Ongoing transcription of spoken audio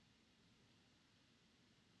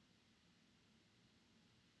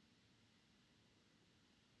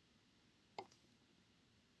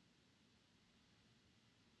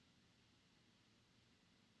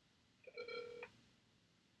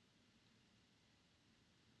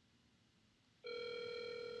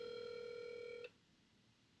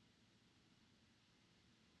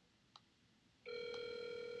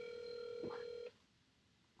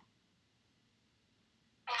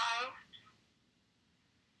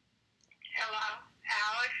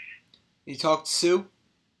You talk to Sue?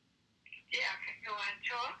 Yeah, you want to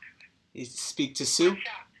talk? You speak to Sue? What's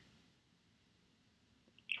up?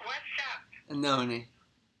 What's up? No, honey.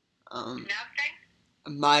 Nothing?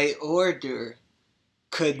 My order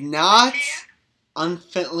could not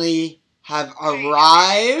unfitly have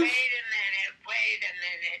arrived. Wait a minute.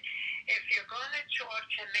 If you're going to talk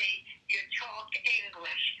to me, you talk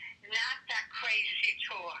English, not that crazy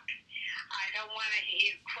talk. I don't want to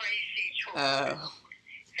hear crazy talk.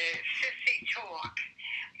 Sissy talk.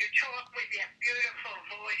 You talk with your beautiful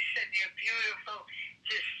voice and your beautiful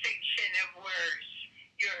distinction of words.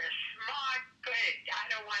 You're a smart kid. I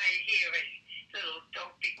don't want to hear it. Little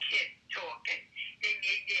dopey kid talking.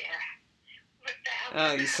 Yeah. What the hell?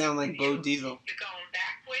 Oh, you sound like Bo Diesel. You're going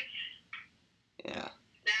backwards? Yeah.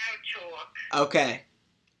 Now talk. Okay.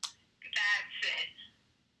 That's it.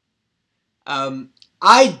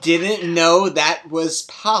 I didn't know that was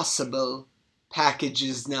possible.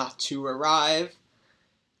 Packages not to arrive.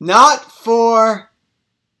 Not for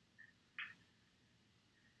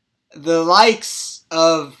the likes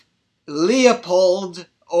of Leopold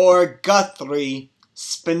or Guthrie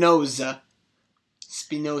Spinoza.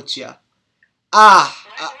 What are you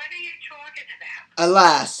talking about?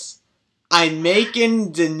 Alas, I'm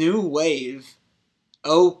making the new wave.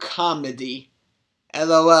 Oh, comedy.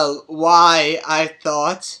 LOL. Why, I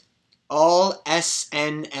thought all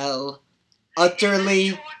SNL utterly.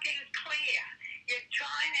 You're not talking clear. You're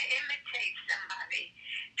trying to imitate somebody.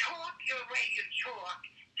 Talk your way you talk.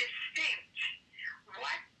 Distinct.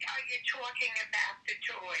 What are you talking about the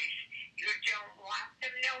toys? You don't want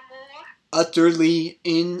them no more? Utterly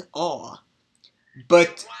in awe.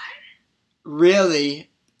 But really,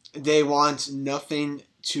 they want nothing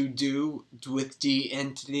to do with the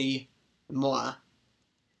entity moi.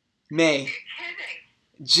 May. You're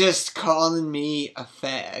kidding. Just calling me a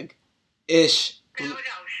fag. Ish. No, speak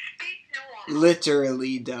normal.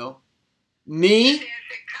 Literally, though. Me? There's a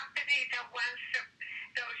company that wants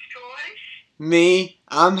those toys? Me?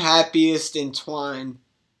 I'm happiest in twine.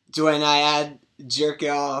 When I add jerk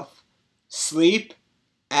off. Sleep?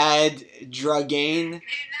 Add drugain. You're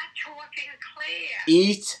not talking clear.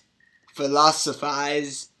 Eat?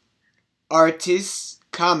 Philosophize. Artists?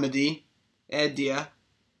 Comedy? Idea.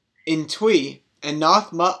 In twee. En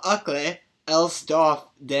nog ma ukle else dof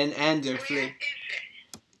den anderflee. Where is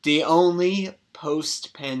it? The only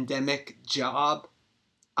post-pandemic job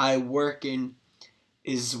I work in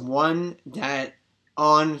is one that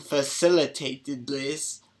unfacilitated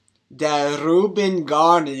list that Ruben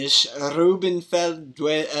garnish Ruben fed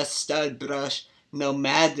with a stud brush no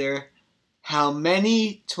matter how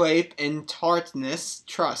many twape and tartness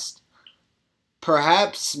trust.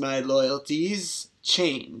 Perhaps my loyalties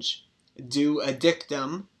change. Do a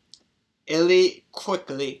dictum illy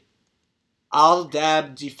quickly. I'll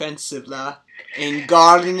dab defensively and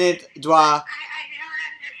garden it doit. I don't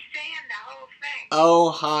understand the whole thing.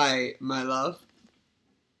 Oh, hi, my love.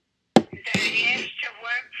 Did they ask to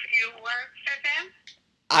work for them?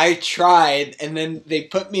 I tried, and then they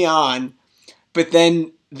put me on, but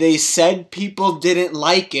then they said people didn't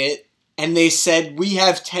like it, and they said, we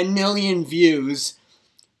have 10 million views,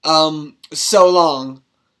 so long.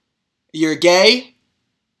 You're gay,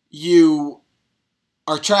 you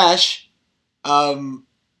are trash,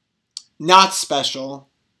 not special,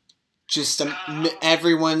 just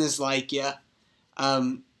everyone is like ya.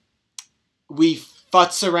 We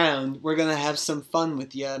futz around, we're gonna have some fun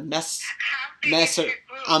with ya. Mess.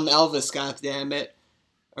 I'm Elvis, goddammit.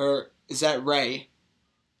 Or is that Ray?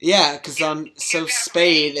 Yeah, because I'm so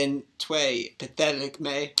spade and tway. Pathetic,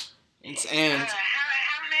 May. It's and.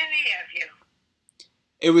 How many of you?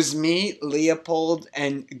 It was me, Leopold,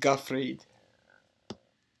 and Guthried.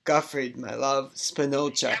 Guthried, my love.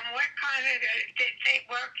 Spinoza. And what kind of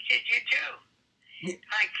work did you do?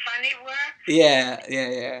 Like funny work? Yeah.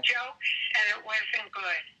 Jokes, and it wasn't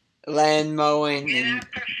good. Land mowing You're and.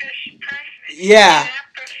 not professional. Yeah. You're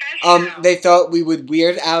not professional. They thought we would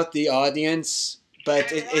weird out the audience,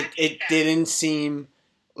 but it didn't seem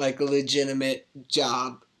like a legitimate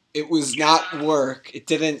job. It was not work. It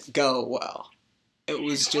didn't go well. It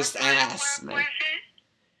was just ass, man.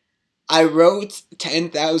 I wrote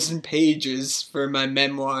 10,000 pages for my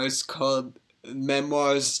memoirs called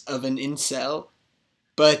Memoirs of an Incel,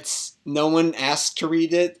 but no one asked to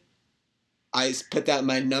read it. I put out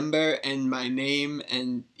my number and my name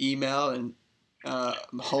and email and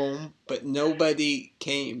home, but nobody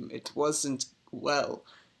came. It wasn't well.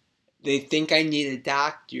 They think I need a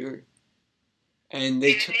doctor, and they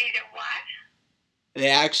You need a what? they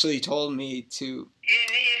actually told me to You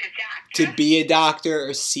need a doctor? be a doctor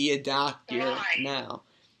or see a doctor Why? now.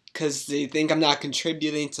 because they think I'm not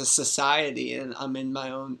contributing to society and I'm in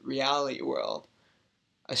my own reality world.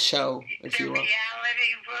 A show, if The you will.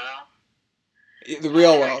 reality world? The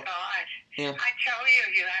real Oh my world. God. Yeah. I tell you,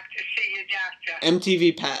 you have to see your doctor.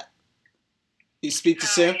 MTV Pat. You speak to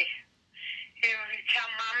Sue? You tell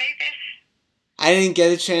mommy this? I didn't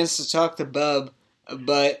get a chance to talk to Bub,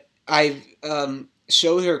 but I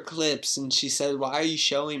showed her clips and she said, "Why are you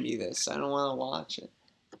showing me this? I don't want to watch it."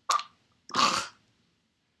 I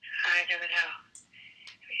don't know.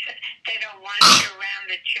 They don't want you around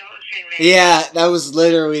the children. Maybe. Yeah, that was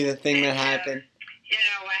literally the thing that happened. You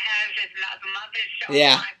know, what has it? The mothers don't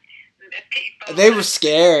Yeah. want the people. They were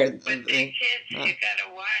scared. But the kids, you gotta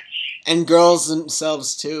watch. And girls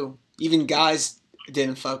themselves too. Even guys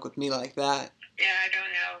didn't fuck with me like that. Yeah, I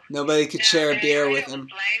don't know. Nobody could share a beer with I them. don't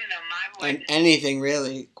blame them. I wouldn't. And anything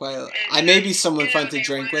really. I may be someone fun to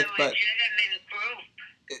drink with, but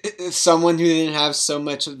someone who didn't have so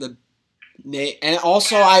much of the and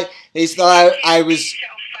also they thought I was.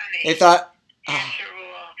 They thought. After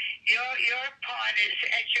all, your part is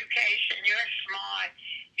education. You're smart.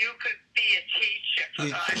 You could be a teacher, for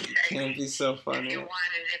God's sake. Can't be so funny. If you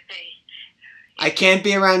wanted to be. I can't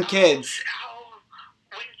be around kids. Whole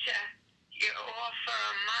winter, you're off for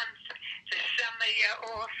a month. The summer, you're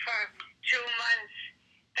off for 2 months.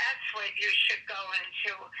 That's what you should go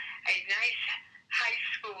into. A nice high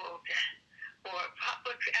school or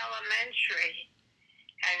public elementary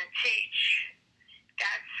and teach.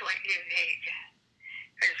 That's what you need.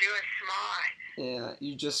 Because you're smart. Yeah,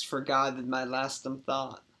 you just forgot my last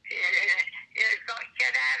thought.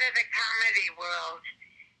 Get out of the comedy world.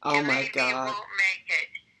 Oh my God. You won't make it.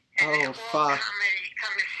 And oh fuck. Comedy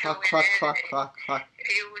comes fuck, to fuck, an fuck, end. fuck, fuck.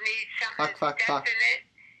 You need something fuck, definite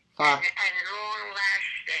fuck. And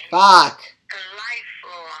long-lasting. Fuck.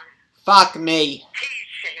 Lifelong. Fuck me.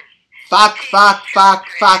 Teaching.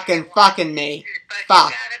 Fucking me. But fuck.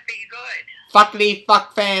 You gotta be good. Fuck me,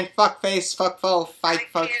 fuck fan, fuck face, fuck foe, fight,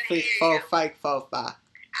 fuck face, foe, you. fight, foe, fuck.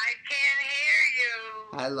 I can't hear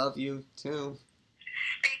you. I love you too.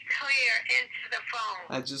 Speak clear into the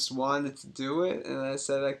phone. I just wanted to do it, and I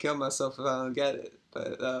said I'd kill myself if I don't get it.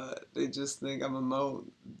 But they just think I'm a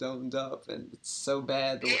domed up, and it's so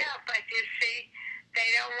bad. Yeah, but you see,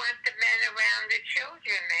 they don't want the men around the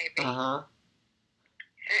children, maybe. Uh-huh.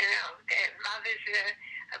 You know, their mothers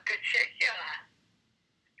are particular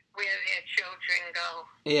where their children go.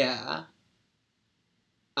 Yeah.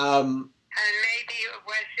 And maybe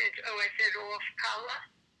was it off color?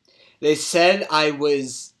 They said I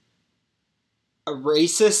was a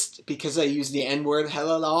racist because I used the N-word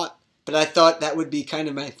hell a lot, but I thought that would be kind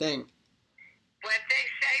of my thing. What'd they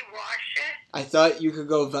say, wash it? I thought you could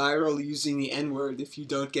go viral using the N-word if you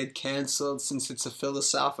don't get canceled, since it's a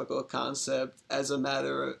philosophical concept as a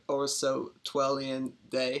matter or so Twellian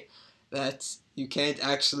day, that you can't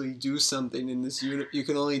actually do something in this unit. You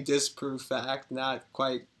can only disprove fact, not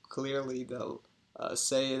quite clearly though.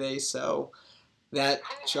 Say they so. That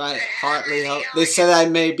try hardly help. They said I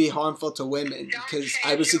may be harmful to women because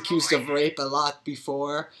I was accused of rape a lot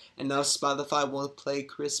before, and now Spotify won't play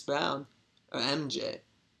Chris Brown or MJ.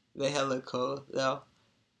 They hella cool though.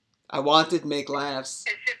 I wanted to make laughs.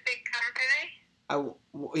 It's a big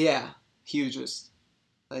company? Yeah, hugest.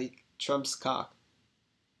 Like Trump's cock.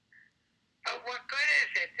 But what good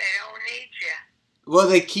is it? They don't need you. Well,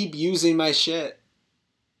 they keep using my shit.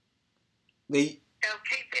 They'll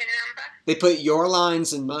keep your number? They put your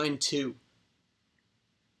lines and mine too.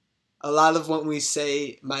 A lot of when we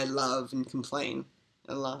say my love and complain,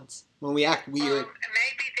 a lot. When we act weird.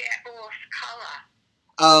 Maybe they're off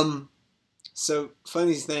color. So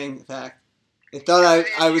funny fact. They thought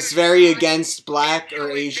I was very against black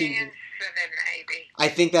or Asian. I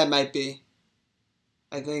think that might be.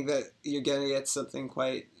 I think that you're gonna get something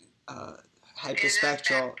quite hyperspectral.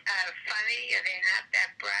 They're not that funny, or they're not that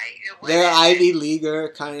bright. They're Ivy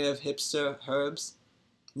Leaguer kind of hipster herbs,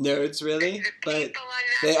 nerds really, but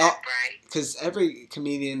they all because every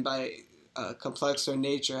comedian by complex or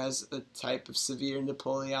nature has a type of severe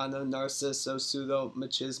Napoleonic narcisso pseudo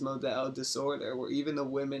machismo del disorder, where even the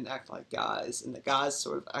women act like guys and the guys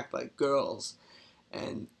sort of act like girls,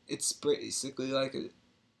 and it's basically like a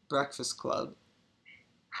breakfast club.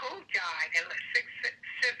 Who died? A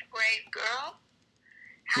sixth grade girl?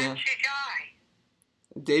 How'd she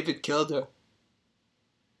die? David killed her.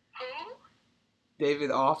 Who? David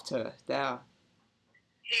offed her down.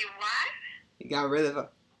 He what? He got rid of her.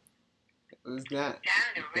 It was done.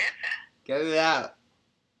 Down the river? Get it out.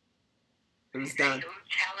 It was done. Are you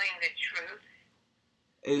telling the truth?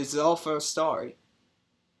 It is all for a story.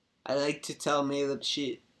 I like to tell made up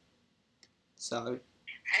shit. Sorry.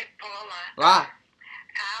 Hey, Paula. Why?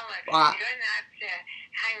 Wow. You're not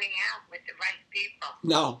hanging out with the right people.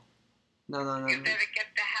 No. You better get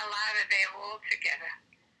the hell out of there altogether.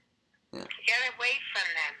 Yeah. Get away from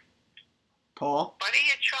them. Paul? What are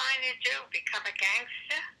you trying to do? Become a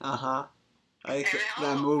gangster? Uh-huh. Like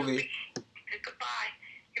that movie. Goodbye.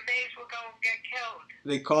 You may as well go and get killed.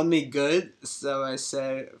 They called me good, so I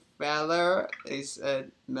said, Feller. They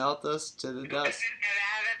said, melt us to the dust. Get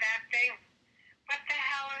out of that thing. What the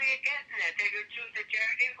hell are you getting at? Did you do the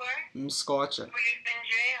dirty work? I'm scorching. Put you in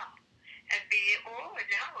jail. And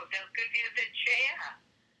no, they'll give you the chair.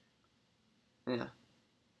 Yeah,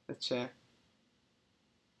 the chair.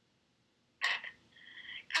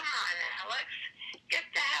 Come on, Alex. Get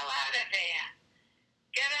the hell out of there.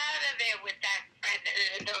 Get out of there with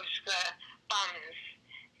those bums.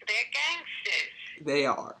 They're gangsters. They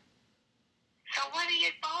are. So what are you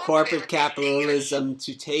doing? Corporate capitalism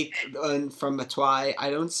to take from a twi. I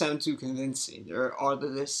don't sound too convincing. They're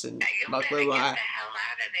artists and you better get the hell out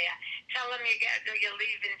of there. Tell them you're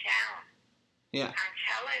leaving town. Yeah. I'm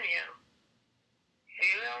telling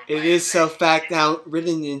you. It is self-fact now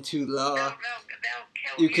written into law. They'll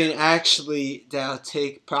kill You can actually now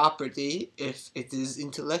take property if it is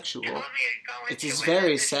intellectual. It is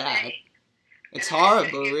very sad. It's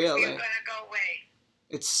horrible, really. You're gonna go away.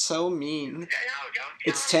 It's so mean. No, don't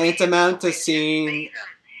it's tantamount to seeing.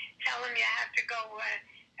 Tell them you have to go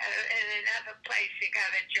in another place. You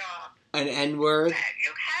got a job. An N-word. How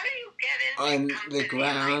do you get on the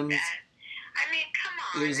ground. Like that? I mean, come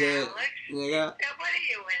on, There's Alex. Nigga. What are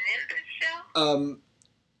you, an imbecile?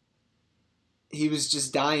 He was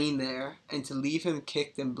just dying there, and to leave him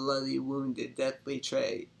kicked and bloody, wounded, deathly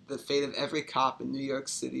tray, the fate of every cop in New York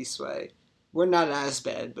City sway. We're not as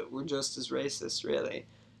bad, but we're just as racist, really.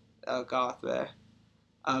 Oh, God, there.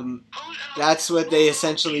 That's what they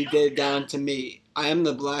essentially did down to me. I am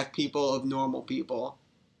the black people of normal people.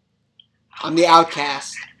 I'm the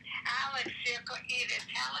outcast. Alex, you're either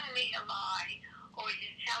telling me a lie, or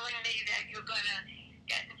you're telling me that you're going to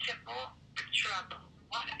get into more trouble.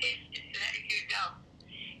 What is it that you know?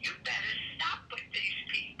 You better stop with these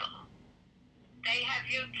people. They have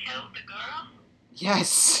you killed the girl?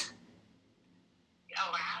 Yes.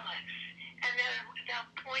 Oh, Alex. And then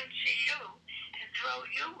they'll point to you and throw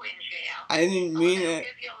you in jail. I didn't mean they'll it.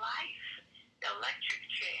 give you life. The electric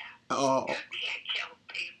chair. Oh. You can't kill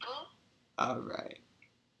people. All right.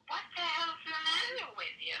 What the hell's the matter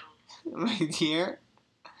with you? My dear?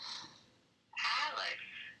 Alex,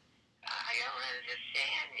 I don't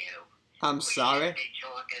understand you. I'm sorry. We should be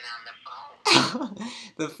talking on the phone.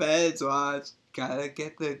 The feds watch. Gotta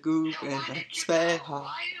get the goop So and the Why do you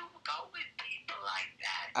go with people like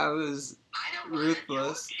that? I was ruthless. I don't want to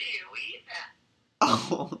talk to you either.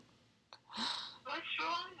 Oh. What's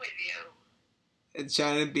wrong with you? It's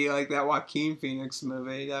trying to be like that Joaquin Phoenix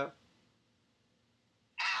movie, though.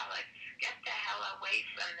 Alex, get the hell away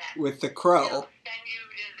from that. With the crow. They'll send you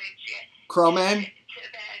to the Crowman?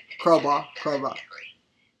 Crowbar.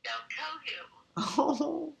 They'll kill you.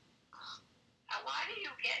 Oh. Why do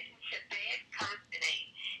you get into bad company?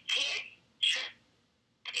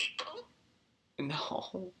 People?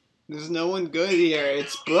 No. There's no one good here.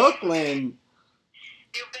 It's Brooklyn.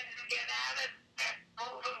 You better get out of that.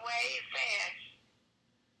 Move away fast.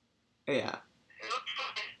 Yeah. Look for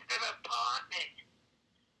an apartment.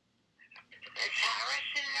 Does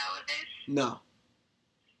Harrison know this? No.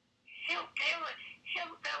 They'll get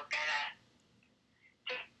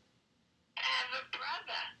have a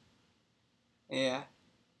brother. Yeah.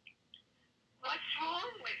 What's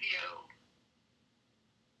wrong with you?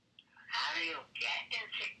 How do you get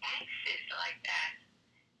into gangsters like that?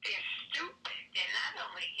 They're stupid. They're not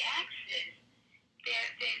only gangsters,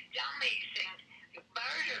 they're dummies and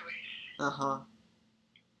murderers. Uh-huh.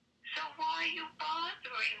 So why are you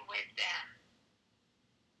bothering with them?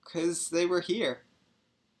 'Cause they were here.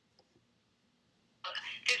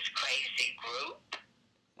 This crazy group?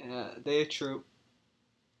 Yeah, they're true.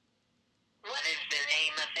 What is the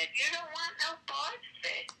name of it? You don't want no part of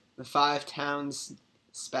it. The 5 Towns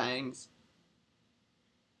Spangs.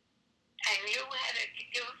 And you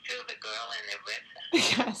threw the girl in the river?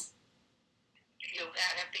 Yes. You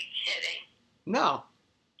gotta be kidding. No.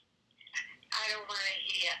 I don't want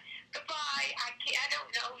to hear. Goodbye. I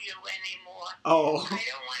don't know you anymore. Oh. I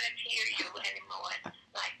don't want to hear you anymore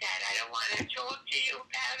like that. I don't want to talk to you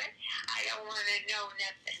about it. I don't want to know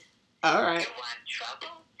nothing. All right. You want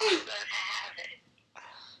trouble? You're going to have it.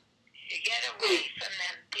 You get away from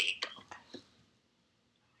them people.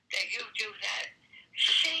 That you do that.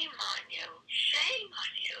 Shame on you. Shame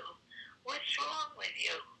on you. What's wrong with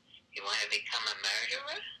you? You want to become a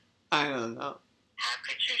murderer? I don't know. How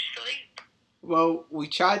could you sleep? Well, we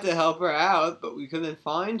tried to help her out, but we couldn't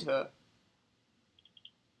find her.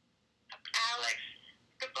 Alex,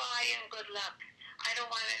 goodbye and good luck. I don't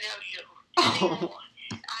want to know you Oh. anymore.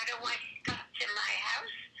 I don't want you to come to my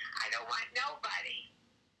house. I don't want nobody.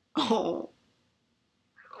 Oh,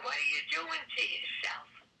 What are you doing to yourself?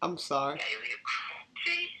 I'm sorry.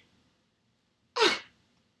 See?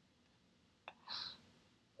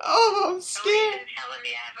 Oh, I'm Don't scared. even tell them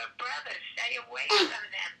you have a brother. Stay away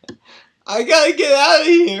from them. I gotta get out of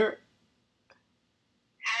here.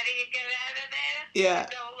 How do you get out of there? Yeah.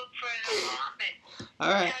 Go look for an apartment. All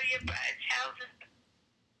right. Tell them.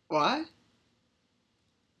 What?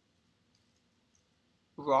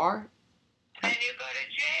 Rar? Then you go to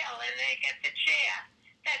jail and they get the chair.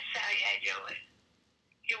 That's how you do it.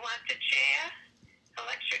 You want the chair?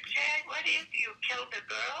 Electric chair? What do you killed a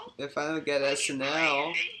girl? If I don't get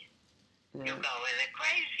SNL. Crazy? Yeah. You go in a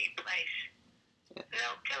crazy place. Yeah.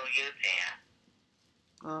 They'll kill you there.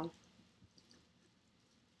 Oh.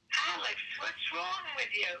 Alex, what's wrong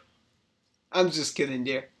with you? I'm just kidding,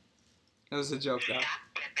 dear. It was a joke, though. Stop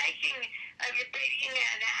making, you're being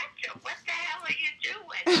an actor. What the hell are you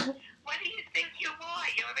doing? What do you think you are?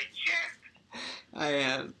 You're a jerk. I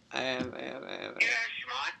am. You're a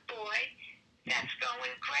smart boy that's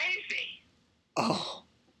going crazy. Oh.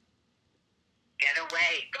 Get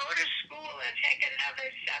away. Go to school and take another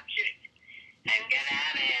subject. And get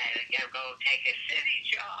out of here. You go take a city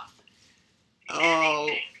job. Oh.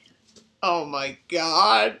 Anything. Oh my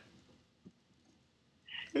God.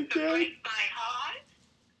 To break my heart?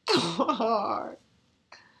 Hard.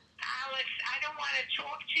 Alex, I don't want to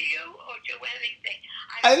talk to you or do anything.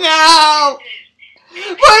 No!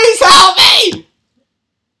 Please help me!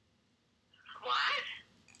 What?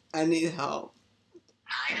 I need help.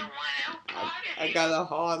 I don't want no part of I you. got a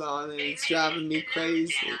heart on it. It's driving me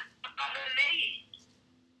crazy. Bother me.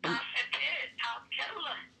 God forbid, I'll kill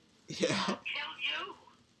her. Yeah. I'll kill you.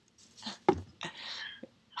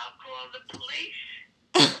 I'll call the police.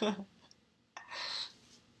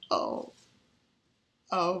 Oh.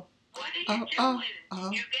 Oh. What are you doing?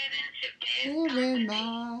 You get into bad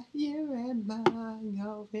company. You're in my,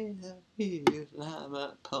 over the field, I'm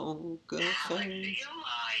a poker Alex, are face. you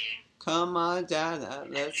lying? Come on down, now,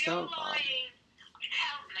 let's If go. you're lying,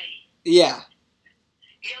 tell me. Yeah.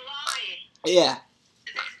 You're lying. Yeah.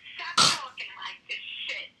 Then stop talking like this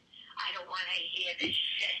shit. I don't want to hear this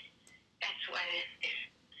shit. That's what it is.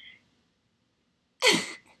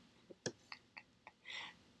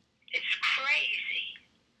 It's crazy.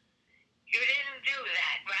 You didn't do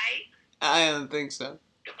that, right? I don't think so.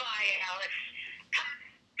 Goodbye, Alex. Come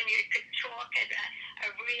and you could talk at a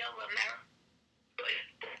real American.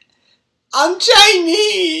 I'm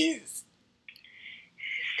Chinese!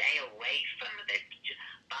 Stay away from the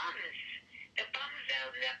bums. The bums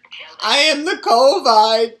will never kill I you. am the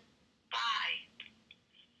COVID. Bye.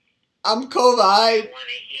 I'm I COVID. don't want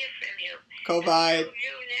to hear from you. COVID.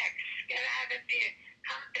 You next. Get out of your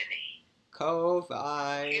company.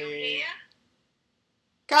 COVID. You hear?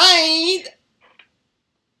 Kind.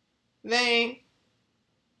 Thing.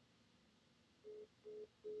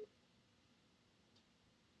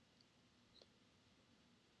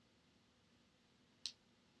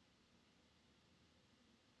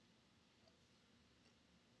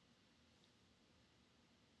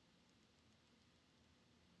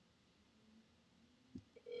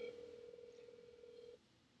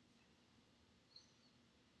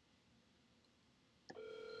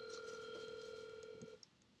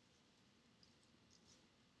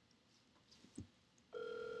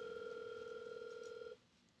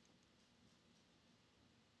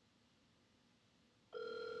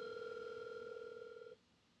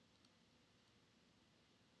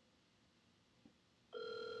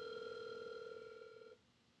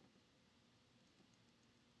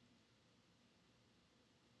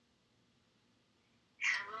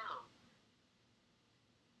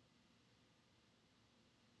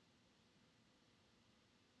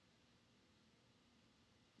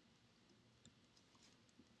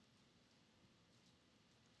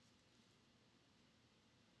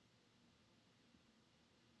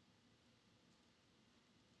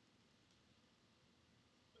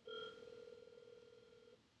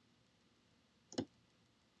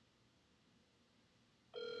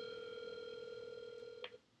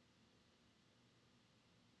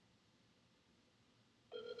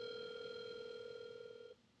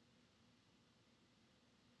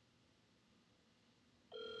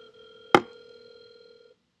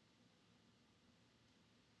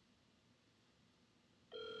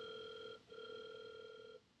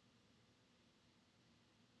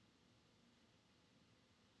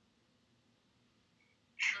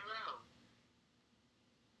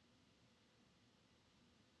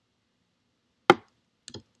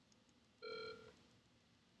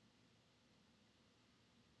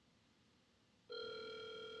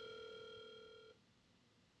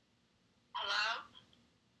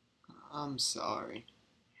 I'm sorry.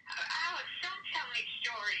 Alex, don't tell me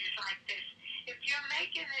stories like this. If you're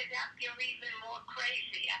making it up, you're even more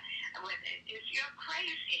crazy with it. If you're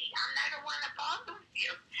crazy, I don't want to bother with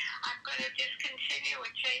you. I'm going to discontinue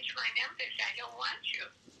and change my numbers. I don't want you.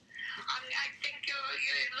 I think you're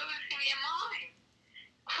losing your mind.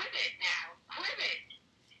 Quit it now. Quit it.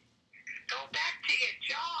 Go back to your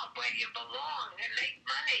job where you belong and make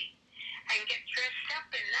money and get dressed up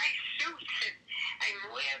in nice suits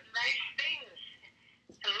and wear nice things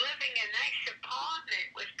and living in a nice apartment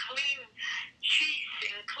with clean sheets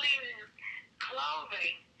and clean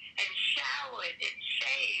clothing and showered and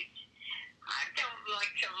shaved. I don't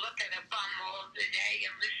like to look at a bum all the day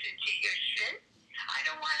and listen to your shit. I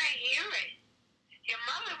don't want to hear it. Your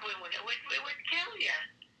mother would kill you.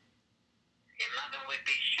 Your mother would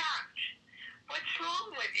be shocked. What's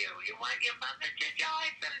wrong with you? You want your mother to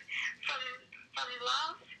die from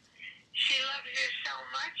love? She loves you so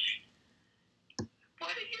much.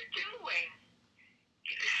 What are you doing?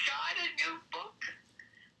 Start a new book?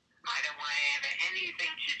 I don't want to have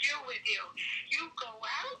anything to do with you. You go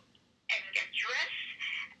out and get dressed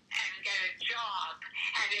and get a job.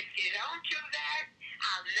 And if you don't do that,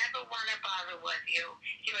 I'll never want to bother with you.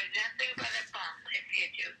 You're nothing but a bum if you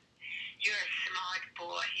do. You're a smart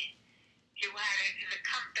boy. You had it in the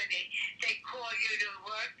company. They call you to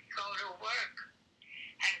work, go to work.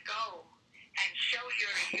 And go. And show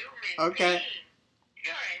you're a human being.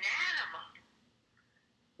 You're an animal.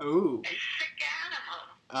 Ooh. A sick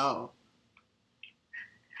animal. Oh.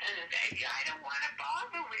 And I don't want to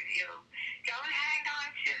bother with you. Don't hang on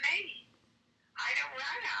to me. I don't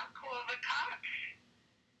run. I'll call the cops.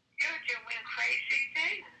 You're doing crazy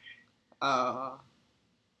things.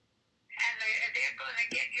 And they're going to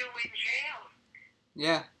get you in jail.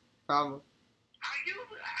 Yeah, probably. Are you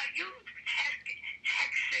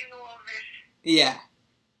texting all this? Yeah.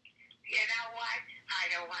 You know what? I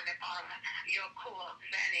don't want to bother your calls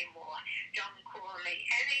anymore. Don't call me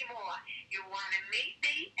anymore. You want to meet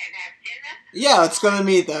me and have dinner? Yeah, let's go to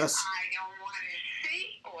meet those. I don't want to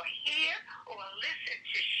see or hear or listen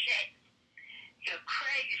to shit. You're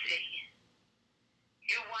crazy.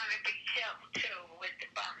 You want to be killed too with the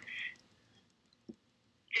bums.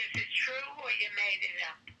 Is it true or you made it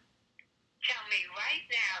up? Tell me right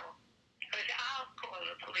now, because I'll call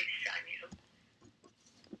the police on you.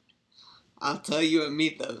 I'll tell you at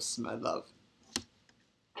Mythos, my love.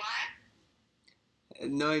 What?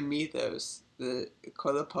 No Mythos. The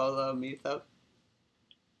Cola Polo Mythos.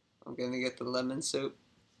 I'm gonna get the lemon soup.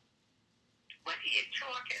 What are you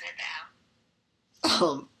talking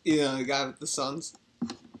about? The guy with the sons.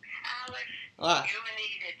 Alex, What? you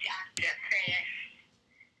need a doctor fast.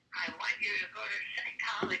 I want you to go to a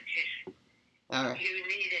psychologist. Alright. You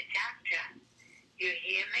need a doctor. You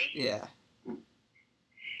hear me? Yeah.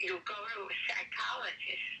 You go to a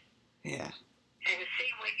psychologist. Yeah. And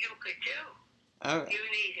see what you could do. Alright. You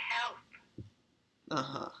need help.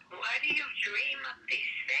 Uh-huh. Why do you dream up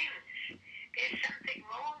these things? There's something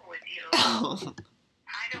wrong with you.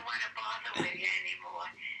 I don't want to bother with you anymore.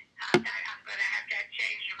 I'm going to have to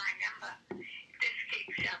change my number. If this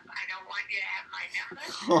keeps up, I don't want you to have my number.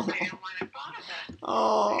 I don't want to bother.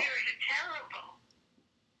 Oh. You're terrible.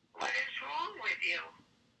 What is wrong with you?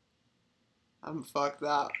 I'm fucked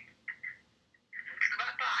up.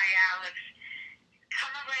 Bye-bye, Alex.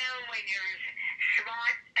 Come around when you're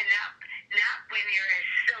smart enough, not when you're a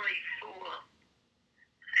silly fool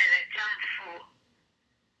and a dumb fool.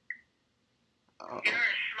 Oh. You're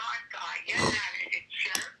a smart guy. You're not a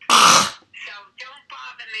jerk. So don't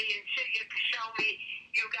bother me until you show me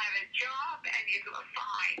you got a job and you're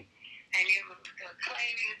fine. And you're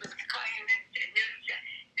claiming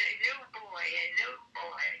a new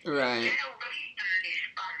boy. Right. You don't believe in these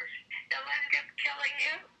bums. They'll end up killing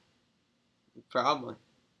you. Probably.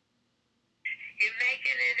 You're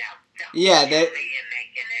making it up, though. Yeah, You're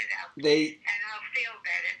making it up. And I'll feel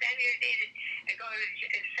better. Then you need to go to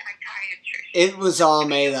a psychiatrist. It was all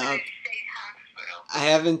made up. State hospital. I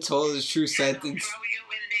haven't told the true They'll sentence. throw you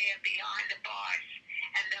in there behind the bars,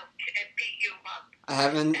 and they'll beat you up. I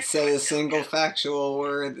haven't said a single factual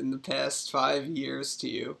word in the past 5 years to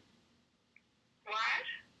you. What?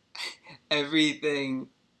 Everything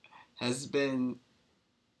has been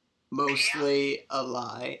mostly a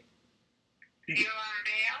lie. You're on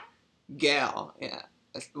bail? Gail, yeah.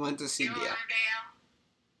 I went to see You're Gail. on bail?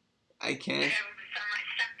 I can't. There was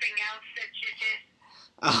something else that you did?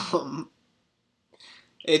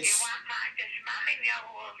 It's Does mommy know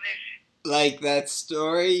all this? like that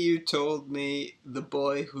story you told me, the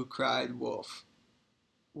boy who cried wolf.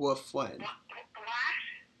 Wolf when? What?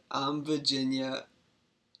 I'm Virginia.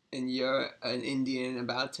 and you're an Indian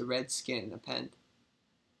about to redskin a pen.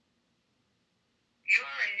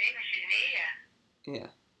 You're an engineer. Yeah.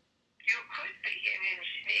 You could be an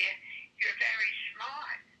engineer. You're very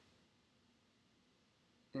smart.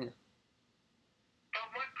 Yeah. But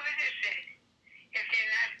what good is it if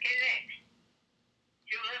you're not in it?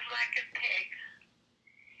 You live like a pig.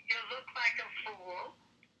 You look like a fool.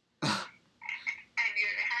 And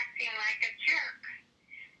you're acting like a jerk.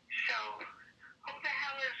 So, who the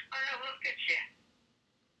hell is going to look at you?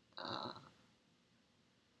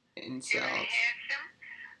 Incels. You're a handsome,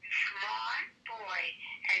 smart boy,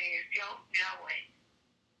 and you don't know it.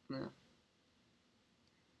 No.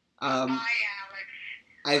 Bye, Alex.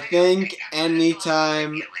 I think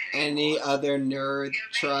anytime any other nerd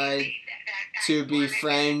tried to be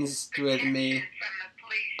friends with me,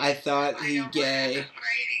 I thought he gay.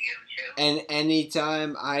 And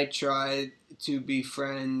anytime I tried to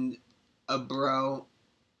befriend a bro,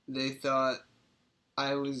 they thought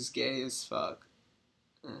I was gay as fuck.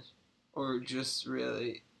 Or just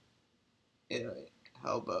really,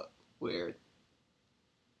 hell but weird.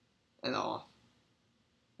 And off.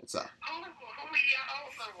 That's all. Who are you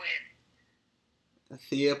over with?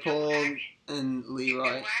 Theopold and You Leroy.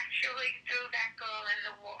 actually threw that girl in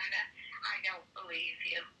the water. I don't believe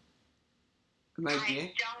you. Am I gay?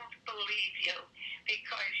 I don't believe you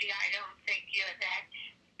because I don't think you're that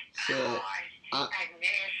Shit. hard and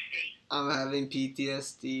nasty. I'm having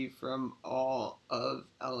PTSD from all of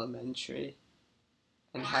elementary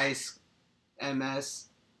and high school. MS,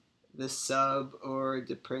 the sub or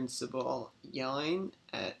the principal yelling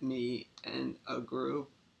at me and a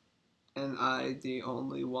group, and I the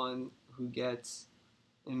only one who gets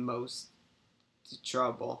in most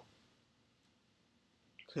trouble.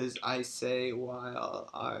 Cause I say wild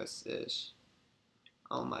arse-ish.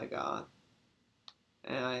 Oh my god.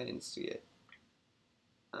 And I instigate.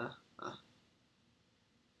 Did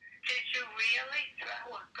you really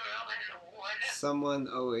throw a girl in the water? Someone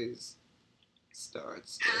always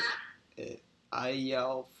starts it. I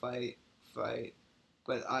yell fight, fight,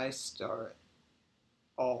 but I start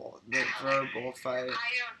all the verbal fight.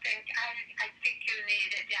 I think you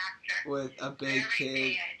need a doctor. With a big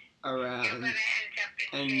kid around,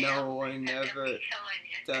 and no one ever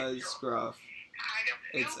does gruff.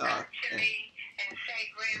 It's up. To me and say,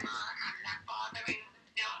 Grandma, I'm not bothering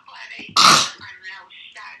nobody. I'm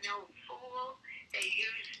no fool. They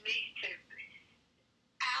use me to.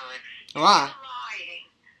 Alex, Why? you're lying.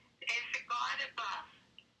 There's a God above.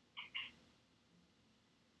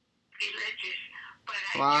 Religious, but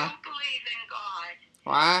I do believe in God.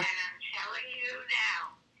 Why? And I'm telling you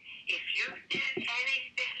now, if you did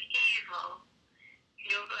anything evil,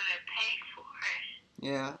 you're going to pay for it.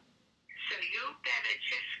 Yeah. So you better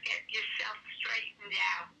just get yourself straightened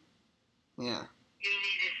out. Yeah. You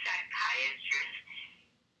need a psychiatrist.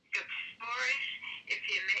 Stories. If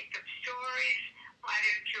you make up stories, why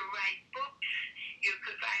don't you write books? You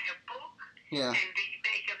could write a book and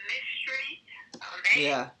make a mystery.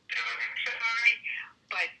 Yeah. Story,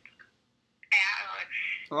 but Alex,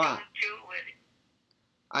 don't do it.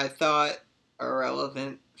 I thought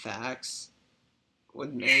irrelevant facts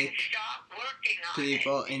would make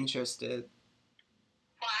people interested.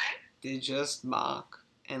 What? They just mock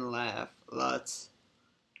and laugh. Lots.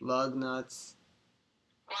 Lug nuts.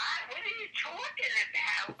 What? What are you talking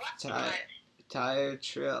about? Tire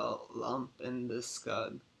trail lump in the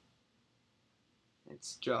scud.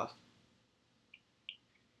 It's Druff.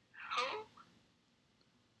 Who?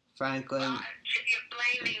 Franklin. You're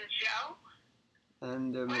blaming Joe?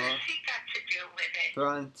 And the what has he got to do with it?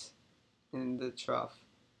 Brunt in the trough.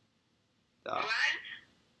 Brunt?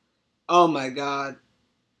 Oh my god.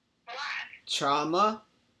 What? Trauma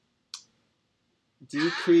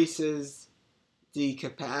decreases the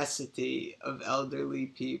capacity of elderly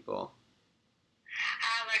people.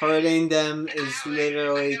 Alex, hurting them is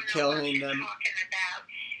literally killing them.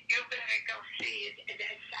 You better go see a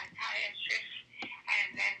psychiatrist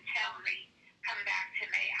and then tell me, come back to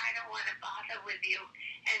me. I don't want to bother with you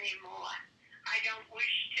anymore. I don't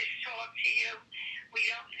wish to talk to you. We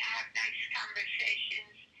don't have nice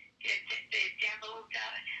conversations. The devil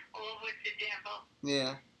does, all with the devil.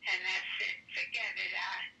 Yeah. And that's it. Forget it.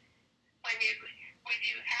 When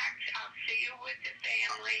you act, I'll see you with the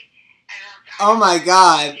family. And oh my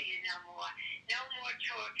god. See you no more. No more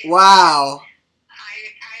talking. Wow.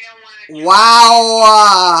 I don't want to. Wow.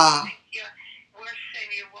 I think you're worse than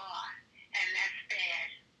you are, and that's bad.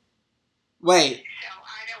 Wait. So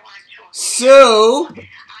I don't want to talk. Sue.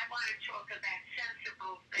 I want to talk about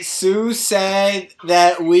sensible things. Sue said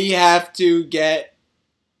that we have to get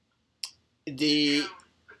the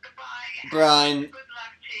Goodbye. Brian. Good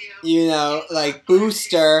luck to you. you know, like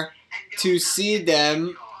booster to see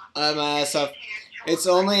them. So it's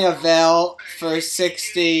only available for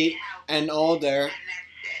 60 and older.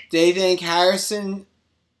 They think Harrison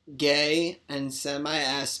gay and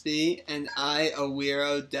semi-aspy, and I a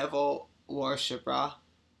weirdo devil worshipper.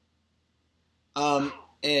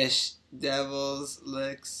 Ish. Devils,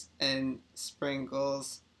 licks, and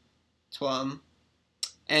sprinkles. Twum.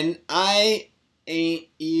 And I ain't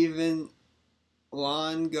even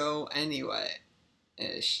want go anyway.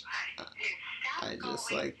 Ish. I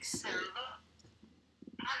just like to get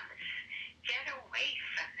away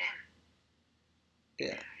from them.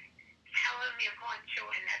 Yeah. Tell them you're going to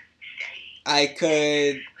another state. I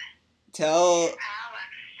could tell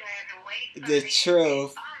the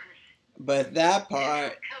truth, but that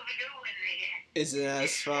part isn't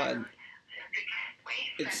as fun.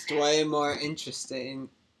 It's way more interesting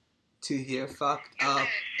to hear fucked up,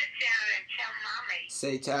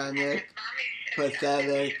 satanic,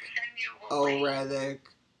 pathetic, oretic,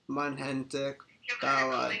 monhentic,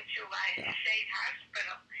 ballad. Yeah.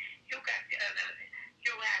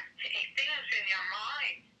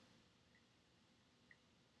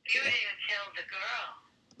 You didn't kill the girl.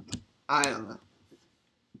 I don't know.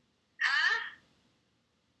 Huh?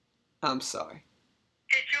 I'm sorry.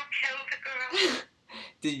 Did you kill the girl?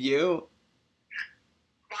 Did you?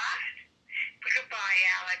 What? Goodbye,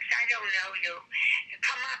 Alex. I don't know you.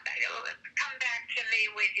 Come back to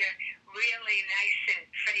me with your really nice and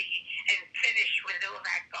pretty and finish with all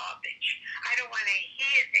that garbage. I don't want to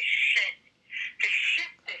hear this shit. The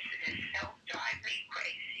shit business don't drive me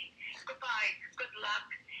crazy. Goodbye. Good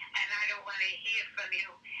luck. And I don't want to hear from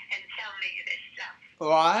you and tell me this stuff.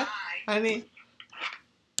 What? Bye. Honey?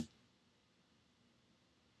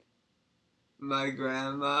 My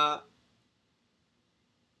grandma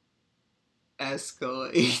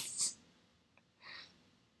escalates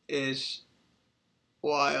ish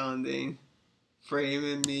wilding,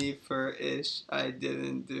 framing me for ish I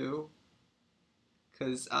didn't do.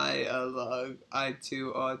 Cause I a lug, I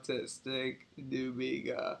too autistic,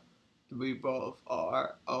 doobiga. We both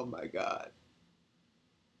are. Oh my god.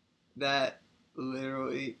 That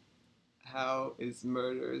literally how is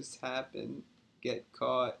murders happen, get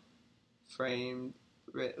caught, framed,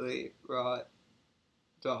 Ridley, wrought,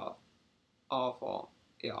 off. Awful.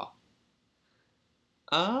 Yeah.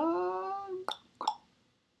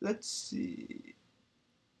 Let's see.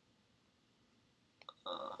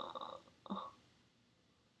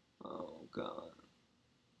 Oh god.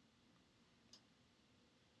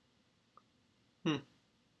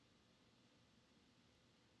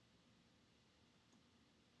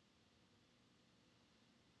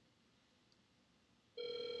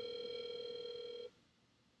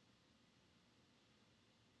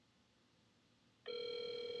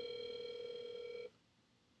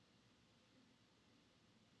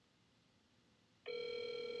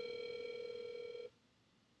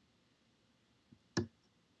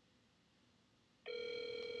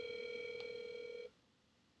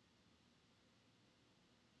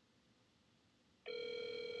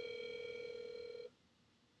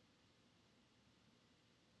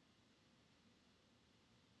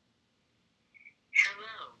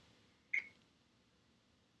 Hello.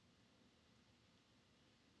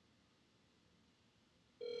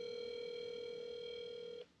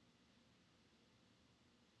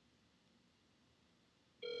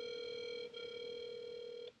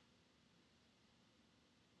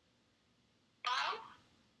 Hello?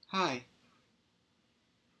 Hi.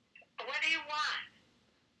 What do you want?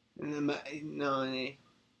 No, honey.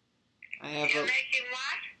 You're making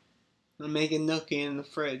what? I'm making nookie in the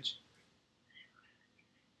fridge.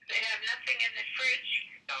 They have nothing in the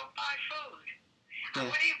fridge. Go buy food.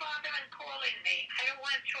 Yeah. What are you bothering calling me? I don't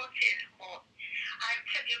want to talk to you anymore.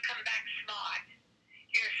 Until you come back smart.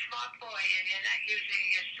 You're a smart boy and you're not using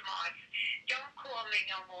your smarts. Don't call me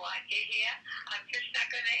no more. You hear? I'm just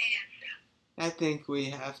not going to answer. I think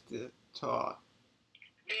we have to talk.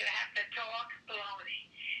 You have to talk?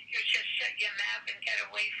 Baloney. You just shut your mouth and get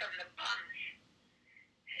away from the bums.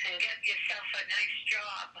 And get yourself a nice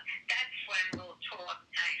job. That's when we'll talk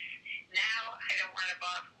nice. Now I don't want to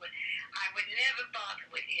bother with. I would never bother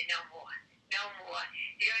with you no more. No more.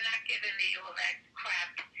 You're not giving me all that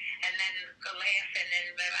crap and then laughing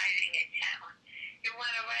and writing it down. You want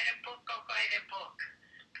to write a book? Go write a book.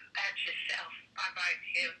 About yourself. Bye bye to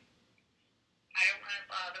you. I don't want to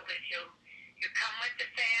bother with you. You come with the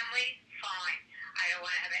family, fine. I don't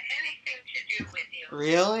want to have anything to do with you.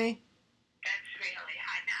 Really? That's really.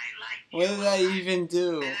 I like you. What did I even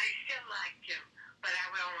do? And I still like you, but I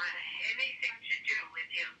don't want anything to do with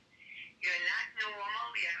you. You're not normal.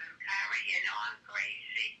 You're Harry. You know I'm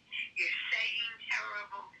crazy.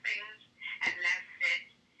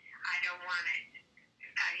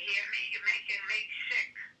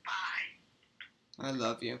 I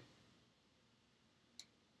love you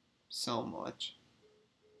so much.